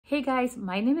Hey guys,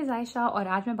 my name is Ayesha और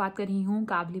आज मैं बात कर रही हूँ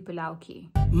काबली पुलाव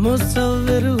की।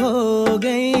 मुसव्विर हो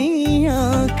गई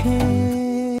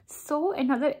आँखें। So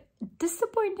another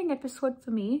disappointing episode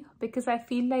for me because I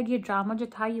feel like ये ड्रामा जो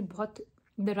था ये बहुत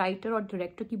द राइटर और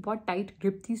डायरेक्टर की बहुत टाइट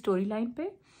ग्रिप थी स्टोरी लाइन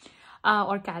पे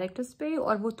और कैरेक्टर्स पे,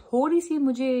 और वो थोड़ी सी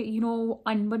मुझे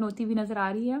अनबन होती हुई नजर आ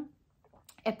रही है।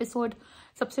 एपिसोड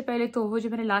सबसे पहले तो वो जो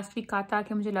मैंने लास्ट वीक कहा था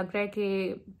कि मुझे लग रहा है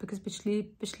कि बिकॉज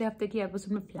पिछले हफ्ते की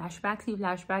एपिसोड में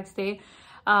फ्लैशबैक्स थे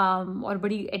और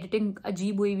बड़ी एडिटिंग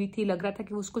अजीब हुई थी। लग रहा था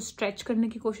कि वो उसको स्ट्रेच करने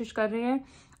की कोशिश कर रहे हैं।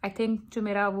 आई थिंक जो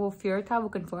मेरा वो फियर था वो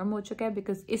कंफर्म हो चुका है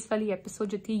बिकॉज इस वाली एपिसोड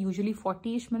जो थी यूजुअली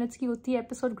 40 मिनट्स की होती है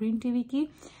एपिसोड ग्रीन टीवी की,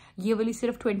 ये वाली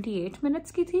सिर्फ 28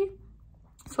 मिनट्स की थी।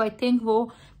 सो आई थिंक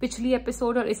वो पिछली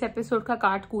एपिसोड और इस एपिसोड का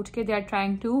काट कूट के they are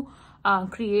trying to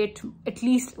create at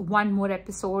least one more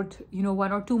episode,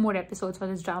 1 or 2 more episodes for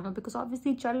this drama because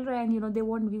obviously chal raha and they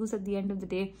want views at the end of the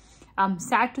day. I'm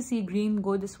sad to see Green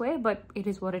go this way, but it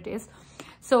is what it is.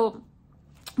 So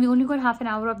we only got half an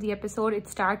hour of the episode.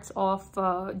 It starts off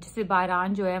जैसे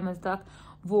बारान जो है मज़दक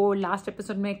वो last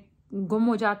episode में गुम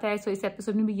हो जाता है। सो इस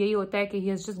एपिसोड में भी यही होता है कि he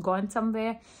has just gone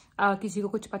somewhere, किसी को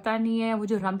कुछ पता नहीं है। वो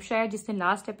जो रमशा है जिसने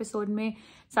लास्ट एपिसोड में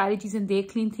सारी चीजें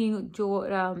देख ली थी, जो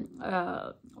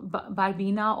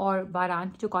बारबीना और बारान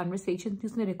की जो कॉन्वर्सेशन थी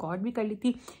उसने रिकॉर्ड भी कर ली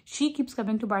थी। She keeps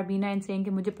coming to बारबीना and saying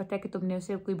कि मुझे पता है कि तुमने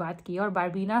उससे कोई बात की, और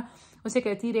बारबीना उसे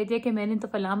कहती रहती है कि मैंने तो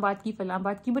फलां बात की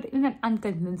बट इन एन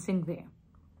अनकन्विंसिंग वे।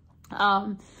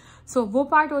 सो वो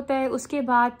पार्ट होता है। उसके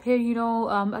बाद फिर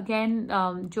अगेन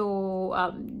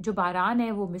जो बारान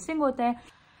है वो मिसिंग होता है।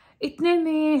 इतने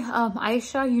में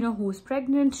Ayesha who is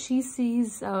pregnant, she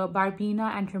sees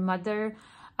बारबीना and her mother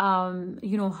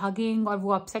hugging, और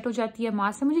वो अपसेट हो जाती है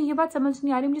माँ से। मुझे ये बात समझ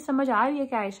नहीं आ रही, मुझे समझ आ रही है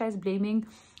कि आयशा इज ब्लेमिंग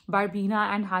बारबीना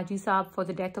एंड हाजी साहब for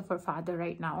the death of her father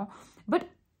right now, but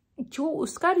जो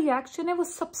उसका रिएक्शन है वो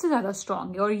सबसे ज्यादा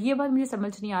स्ट्रांग है, और ये बात मुझे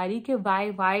समझ नहीं आ रही कि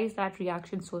Y is that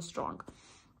reaction so strong.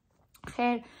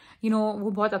 खैर वो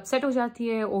बहुत अपसेट हो जाती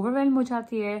है, ओवरवेलम हो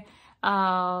जाती है।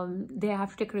 They have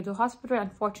to take her to the hospital.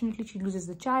 Unfortunately she loses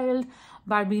the child.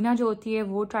 बारबीना जो होती है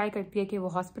वो ट्राई करती है कि वो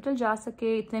हॉस्पिटल जा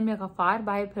सके। इतने में गफार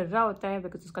बाहर फिर रहा होता है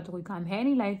बिकॉज उसका तो कोई काम है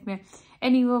नहीं लाइफ में।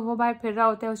 वो बाहर फिर रहा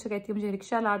होता है, उससे कहती है मुझे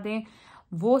रिक्शा ला दें।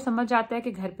 वो समझ जाता है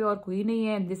कि घर पे और कोई नहीं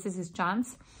है, दिस इज हिज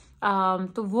चांस।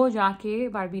 तो वो जाके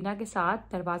बारबीना के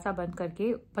साथ दरवाजा बंद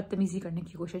करके बदतमीजी करने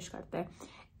की कोशिश करता है।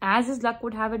 As is luck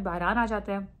would have it, बारान आ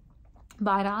जाता है।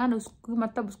 बारान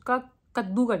उसको उसका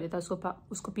कद्दू कर देता है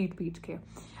उसको पीट के।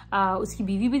 उसकी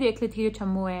बीवी भी देख लेती है जो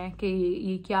छम्मू है कि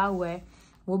ये क्या हुआ है,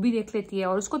 वो भी देख लेती है,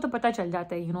 और उसको तो पता चल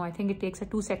जाता है। I think it takes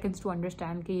 2 seconds to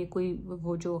understand कि ये कोई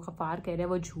वो जो खफार कह रहा है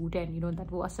वो झूठ है,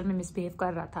 दैट वो असल में मिसबिहेव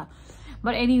कर रहा था।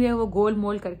 बट एनीवे वो गोल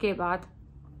मोल करके बाद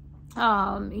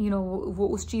वो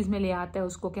उस चीज में ले आता है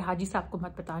उसको कि हाजी साहब को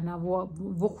मत बताना,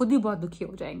 वो खुद ही बहुत दुखी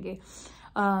हो जाएंगे।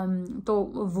 तो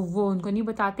वो उनको नहीं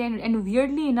बताते हैं। एंड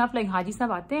वियर्डली इनफ लाइक हाजी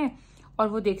साहब आते हैं और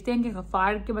वो देखते हैं कि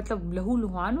गफार के लहू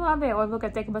लुहान हुआ है, और वो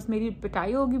कहता है कि बस मेरी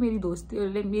पिटाई होगी,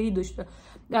 मेरी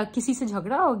किसी से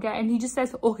झगड़ा हो गया। And he just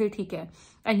says okay ठीक है।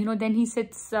 And then he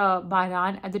sits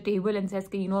बारान at the table and says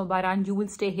कि बारान you will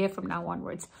stay here from now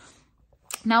onwards.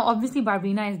 Now, obviously,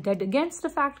 Barbina is dead against the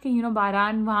fact कि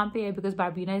बारान वहां पे है because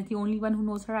Barbina is the only one who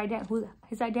knows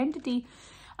his identity.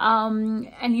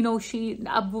 And she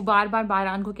अब वो बार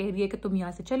बारान को कह रही है कि तुम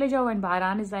यहाँ से चले जाओ, and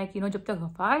बारान is like जब तक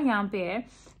गफार यहाँ पे है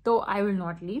तो I will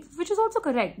not leave, which is also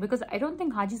correct because I don't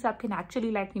think Haji Saab can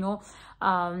actually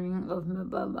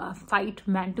fight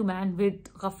man to man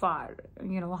with Ghaffar.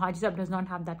 Haji Saab does not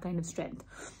have that kind of strength.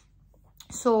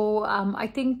 So I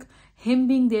think him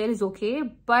being there is okay,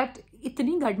 but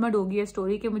इतनी गड़बड़ हो गई है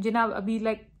story के मुझे ना अभी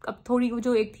अब थोड़ी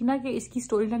जो एक थी ना कि इसकी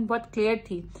स्टोरी लाइन बहुत क्लियर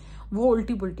थी वो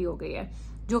उल्टी पुल्टी हो गई है।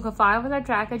 जो गफार वाला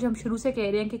ट्रैक है जो हम शुरू से कह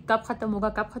रहे हैं कि कब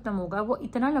खत्म होगा वो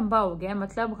इतना लंबा हो गया।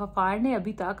 मतलब गफार ने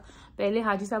अभी तक पहले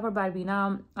हाजी साहब और बारबीना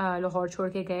लाहौर छोड़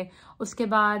के गए, उसके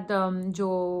बाद जो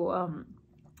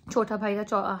छोटा भाई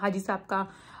था हाजी साहब का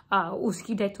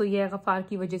उसकी डेथ हुई है गफार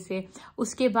की वजह से।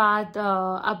 उसके बाद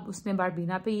अब उसने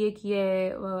बारबीना पे ये किया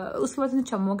है, उसके बाद उसने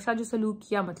छम्मों के साथ जो सलूक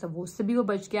किया मतलब वो उससे भी वो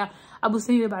बच गया। अब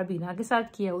उसने बारबीना के साथ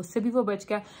किया उससे भी वो बच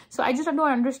गया। सो I just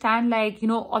don't understand like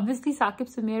obviously Saqib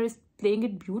Sameer is playing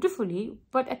it beautifully,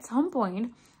 but at some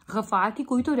point Ghaffar की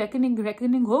कोई तो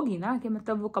रेकनिंग होगी ना कि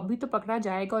मतलब वो कभी तो पकड़ा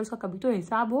जाएगा और उसका कभी तो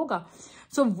हिसाब होगा।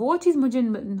 सो वो चीज मुझे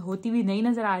होती हुई नहीं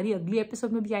नजर आ रही। अगली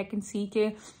एपिसोड में भी आई कैन सी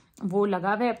के वो लगा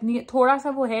हुआ है अपनी, थोड़ा सा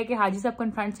वो है कि हाजी साहब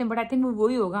कन्फ्रंट से, बट आई थिंक वो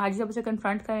वही होगा, हाजी साहब उसे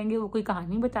कन्फ्रंट करेंगे, वो कोई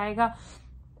कहानी बताएगा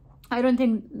I don't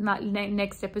think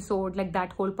next episode, like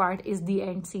that whole part, is the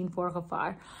end scene for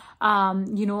Ghaffar.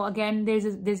 You know, again,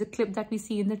 there's a clip that we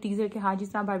see in the teaser कि हाजी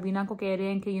साहब बारबीना को कह रहे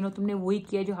हैं कि तुमने वही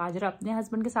किया जो हाजरा अपने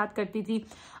हस्बैंड के साथ करती थी.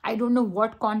 I don't know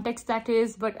what context that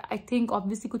is, but I think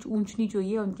obviously कुछ ऊंच नीच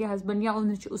हुई है उनके हस्बैंड, या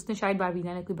उसने शायद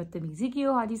बारबीना ने कोई बदतमीजी की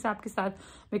हो हाजी साहब के साथ,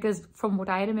 because from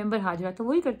what I remember Hazra तो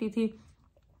वही करती थी.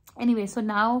 Anyway, so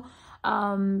now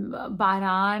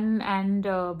बारान एंड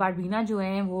बारबीना जो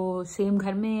हैं वो सेम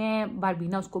घर में हैं.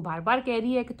 बारबीना उसको बार बार कह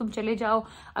रही है कि तुम चले जाओ.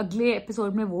 अगले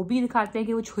एपिसोड में वो भी दिखाते हैं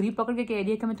कि वो छुरी पकड़ के कह रही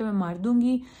है कि मैं तुम्हें मार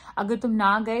दूंगी अगर तुम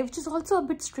ना गए, which is also a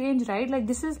bit strange, right? Like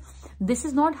this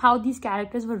is not how these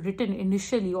characters were written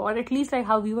initially, or at least like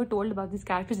how we were told about these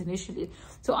characters initially.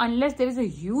 So unless there is a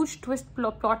huge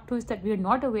plot twist that we are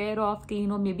not aware of, कि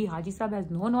maybe Haji Sahab has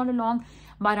known all along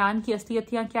बारान की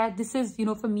असलियतियां क्या है, this is,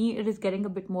 for me, it is getting a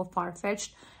bit more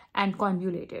far-fetched and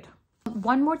convoluted.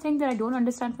 One more thing that I don't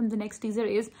understand from the next teaser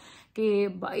is कि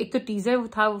एक तो teaser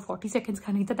था वो 40 seconds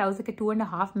का नहीं था, that was like a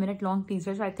 2.5 minute long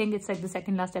teaser, so I think it's like the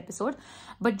second last episode.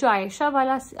 But जो आयशा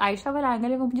वाला एंगल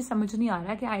है वो मुझे समझ नहीं आ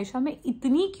रहा कि आयशा में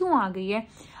इतनी क्यों आ गई है.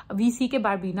 वीसी के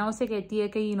बारबीना उसे कहती है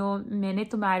कि मैंने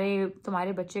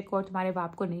तुम्हारे बच्चे को और तुम्हारे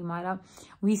बाप को नहीं मारा.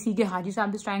 वीसी के हाजी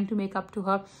साहब is trying to make up to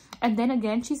her, and then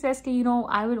again she says कि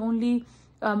आई विल ओनली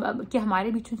कि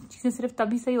हमारे बीच में चीजें सिर्फ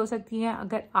तभी सही हो सकती हैं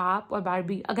अगर आप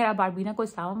बारबीना को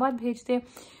इस्लामाबाद भेजते.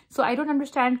 सो आई डोंट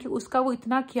अंडरस्टैंड कि उसका वो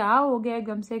इतना क्या हो गया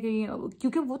एकदम से, कि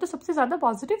क्योंकि वो तो सबसे ज्यादा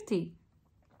पॉजिटिव थी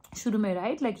शुरू में,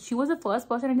 right? Like she was the first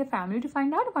person in the family to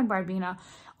find out about बारबीना,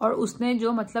 और उसने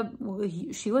जो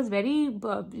मतलब she was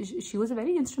a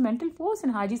very instrumental force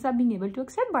in हाजी साहब being able to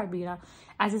accept बारबीना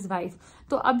as his wife.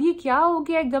 तो अब ये क्या हो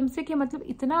गया एकदम से कि मतलब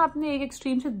इतना आपने एक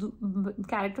एक्सट्रीम से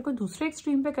कैरेक्टर को दूसरे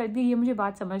एक्सट्रीम पे कर दिया, ये मुझे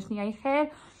बात समझ नहीं आई.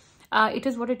 खैर, it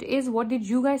is what it is. What did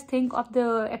you guys think of the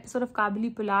episode of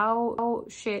Kabli Pulao?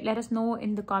 Let us know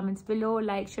in the comments below.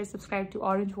 Like, share, subscribe to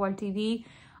Orange World TV.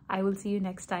 I will see you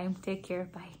next time. Take care.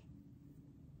 Bye.